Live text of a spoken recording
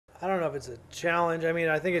I don't know if it's a challenge. I mean,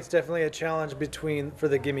 I think it's definitely a challenge for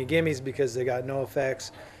the Gimme Gimmes because they got no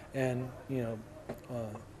effects, and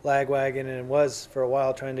Lagwagon, and it was for a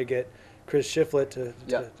while trying to get Chris Shiflett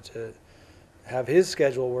to have his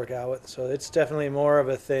schedule work out with. So it's definitely more of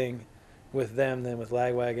a thing with them than with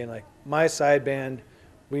Lagwagon. Like my side band,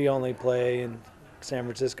 we only play in San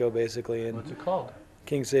Francisco basically. And what's it called?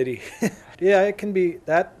 King City. Yeah, it can be.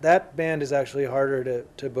 That band is actually harder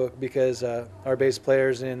to book because our bass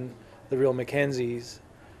player's in the real Mackenzies,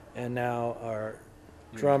 and now our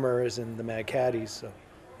drummer is in the Mad Caddies. So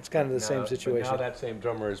it's kind of the same situation. But now that same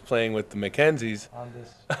drummer is playing with the Mackenzies on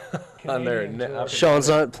this on their. Sean's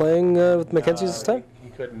not playing with Mackenzies this time? He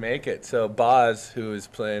couldn't make it. So Boz, who is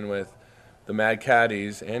playing with the Mad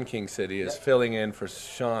Caddies and King City, is filling in for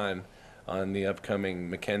Sean on the upcoming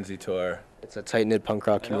Mackenzie tour. It's a tight-knit punk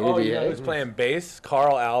rock community. Who's playing bass?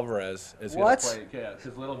 Carl Alvarez is going to play. Yeah, it's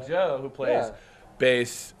his little Joe who plays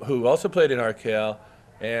bass, who also played in RKL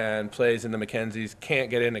and plays in the Mackenzies. Can't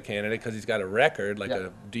get into Canada because he's got a record, like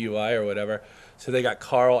a DUI or whatever. So they got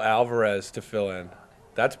Carl Alvarez to fill in.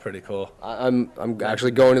 That's pretty cool. I'm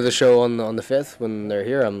actually going to the show on the 5th when they're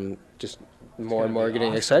here. I'm just more and more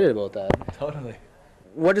getting excited about that. Totally.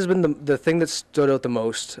 What has been the thing that stood out the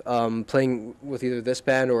most playing with either this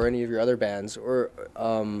band or any of your other bands or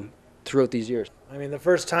throughout these years? I mean, the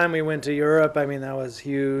first time we went to Europe, I mean, that was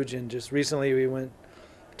huge. And just recently we went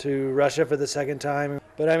to Russia for the second time.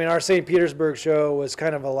 But, I mean, our St. Petersburg show was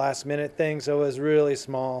kind of a last-minute thing, so it was really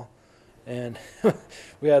small. And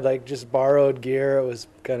we had, like, just borrowed gear. It was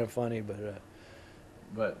kind of funny, but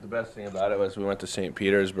the best thing about it was we went to St.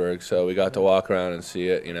 Petersburg, so we got to walk around and see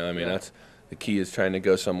it. I mean, that's the key is trying to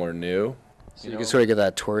go somewhere new. So you can sort of get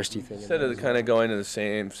that touristy thing. Instead of kind of going to the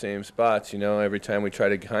same spots, every time we try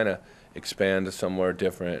to kind of expand to somewhere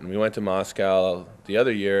different. And we went to Moscow the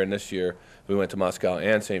other year, and this year we went to Moscow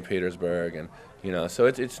and St. Petersburg. And, so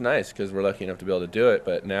it's nice because we're lucky enough to be able to do it.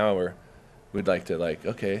 But now we'd like to,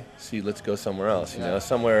 let's go somewhere else,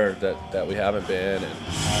 somewhere that we haven't been.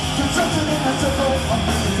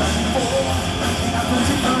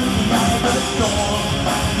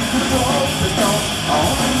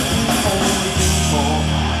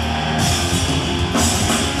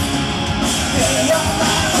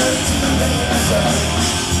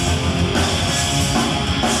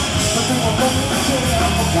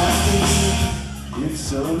 It's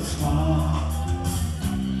so small,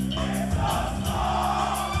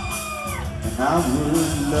 and I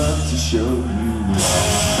would love to show you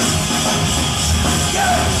all.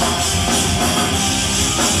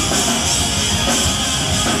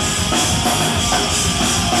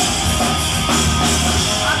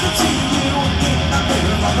 I can see you in the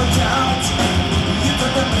middle of the town. You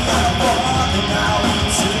took me out of bar, and now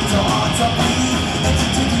it's so hard to be, and to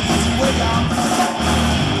take the easy way out.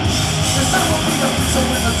 Cause I will be up so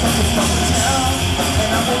when the sun is coming down,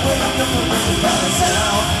 and I will wake up and we'll balance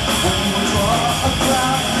out. When we will draw a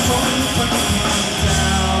crowd, so we bring it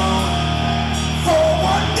down. For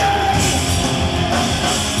one day,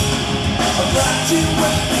 I'd like to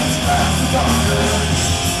wait these clouds longer,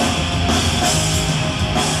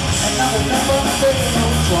 and I will never feel no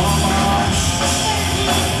trauma.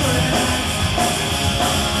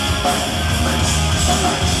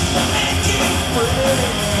 Making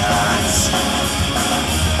friends.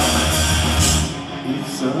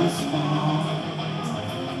 It's so small.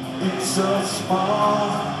 It's so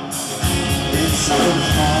small. It's so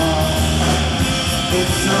small.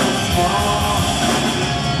 It's so small.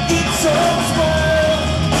 It's so small.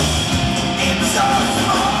 It's so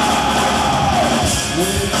small.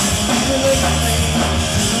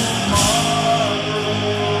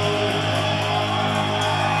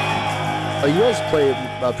 You guys play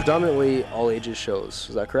predominantly all ages shows,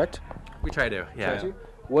 is that correct? We try to, yeah.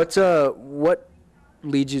 What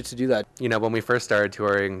leads you to do that? When we first started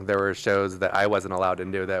touring, there were shows that I wasn't allowed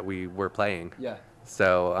into that we were playing. Yeah.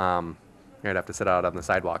 So I'd have to sit out on the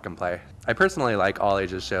sidewalk and play. I personally like all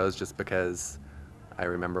ages shows just because I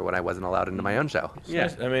remember when I wasn't allowed into my own show.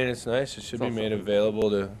 Yeah, I mean, it's nice. It should be made available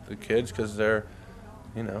to the kids because they're,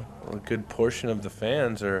 a good portion of the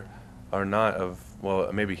fans are not of,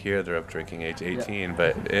 well, maybe here they're of drinking age 18,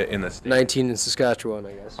 but in the States. 19 in Saskatchewan,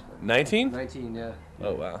 I guess. 19? 19, yeah.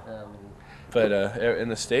 Oh, wow. But in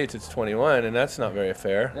the States, it's 21, and that's not very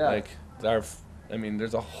fair. Yeah.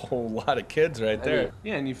 There's a whole lot of kids right there.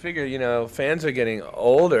 Yeah, and you figure, fans are getting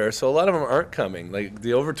older, so a lot of them aren't coming. Like,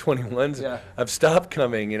 the over 21s have stopped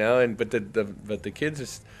coming, but the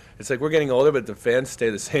kids it's like we're getting older, but the fans stay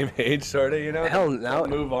the same age, sort of, Hell, now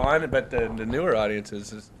move on, but the newer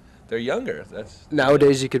audiences they're younger.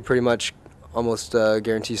 Nowadays you could pretty much almost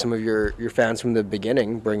guarantee some of your fans from the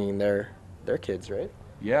beginning bringing their kids, right?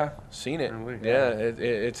 Yeah, seen it. Really? Yeah,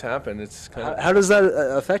 it's happened. It's kind of How does that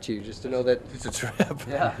affect you, just to know that? it's a trip.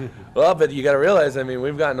 Yeah. Well, but you got to realize, I mean,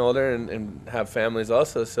 we've gotten older and have families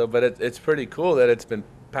also. So, but it's pretty cool that it's been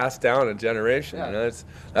passed down a generation. Yeah. You know,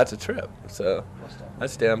 that's a trip. So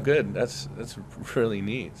that's damn good. That's really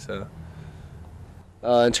neat. So.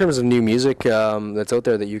 In terms of new music that's out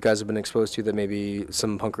there that you guys have been exposed to that maybe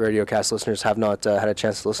some Punk Radio Cast listeners have not had a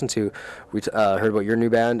chance to listen to, we heard about your new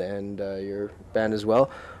band and your band as well.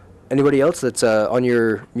 Anybody else that's on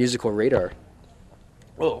your musical radar?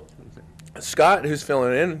 Well, Scott, who's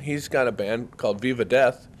filling in, he's got a band called Viva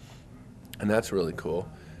Death, and that's really cool.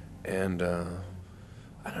 And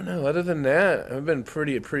I don't know. Other than that, I've been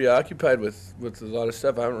pretty preoccupied with a lot of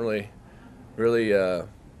stuff. I haven't really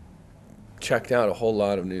checked out a whole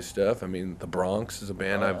lot of new stuff. I mean, The Bronx is a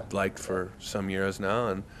band I've liked for some years now,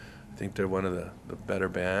 and I think they're one of the better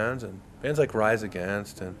bands. And bands like Rise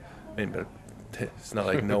Against, and I mean, but it's not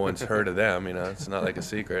like no one's heard of them. You know, it's not like a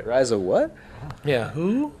secret. Rise of what? Yeah,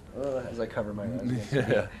 who? As I cover my eyes.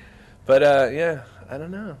 Yeah, but yeah, I don't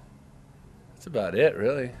know. That's about it,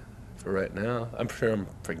 really, for right now. I'm sure I'm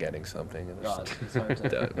forgetting something.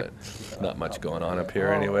 But not much going on up here,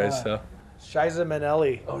 anyway. So. Shiza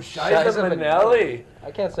Minnelli. Oh, Shiza Minnelli. I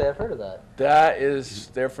can't say I've heard of that.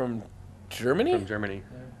 They're from Germany? From Germany.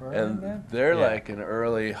 And they're Yeah. like an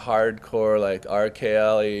early hardcore, like R.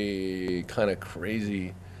 Kelly kind of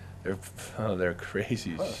crazy. They're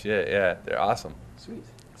crazy shit. Yeah, they're awesome. Sweet.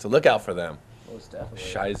 So look out for them. Most definitely.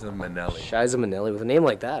 Shiza Minnelli. Shiza Minnelli, with a name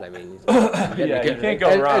like that, I mean, Yeah, you can't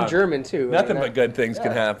go wrong. And German too. Nothing but good things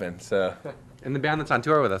can happen. So. And the band that's on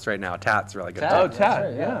tour with us right now, Tat's really good. Tat. too. Oh, Tat,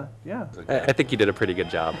 right, yeah. yeah. I think you did a pretty good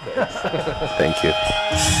job. Thank you.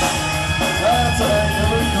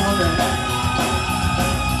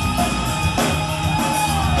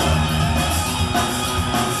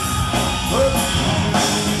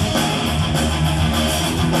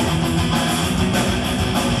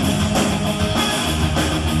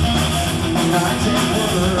 Alright,